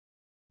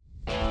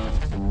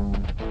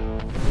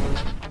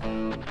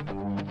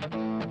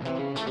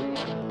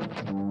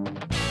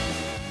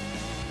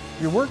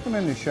If you're working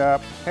in the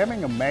shop,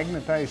 having a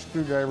magnetized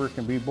screwdriver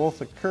can be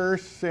both a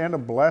curse and a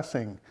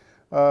blessing.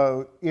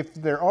 If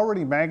they're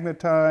already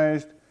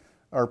magnetized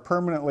or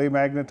permanently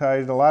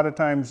magnetized, a lot of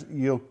times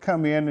you'll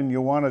come in and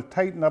you'll want to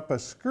tighten up a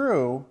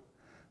screw,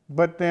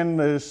 but then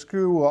the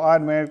screw will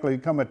automatically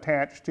come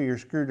attached to your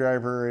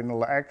screwdriver and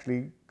it'll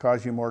actually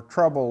cause you more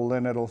trouble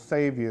than it'll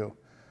save you.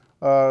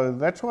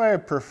 That's why I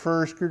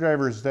prefer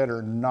screwdrivers that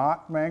are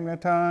not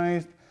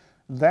magnetized.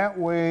 That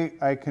way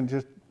I can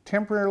just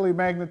temporarily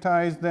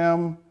magnetize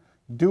them,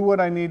 do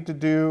what I need to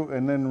do,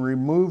 and then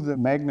remove the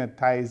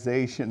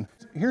magnetization.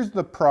 Here's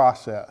the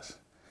process.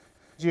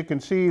 As you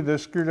can see,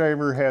 this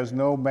screwdriver has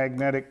no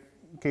magnetic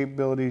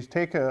capabilities.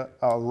 Take a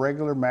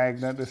regular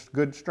magnet, a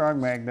good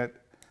strong magnet,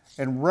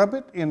 and rub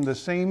it in the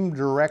same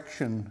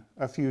direction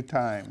a few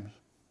times.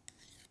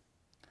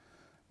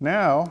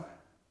 Now,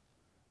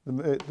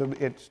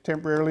 it's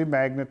temporarily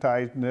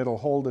magnetized and it'll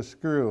hold a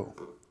screw.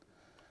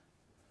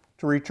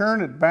 To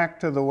return it back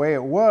to the way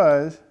it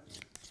was,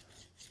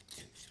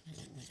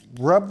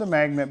 rub the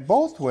magnet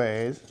both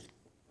ways,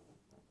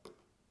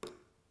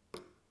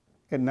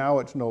 and now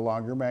it's no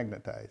longer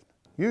magnetized.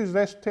 Use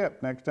this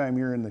tip next time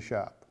you're in the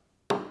shop.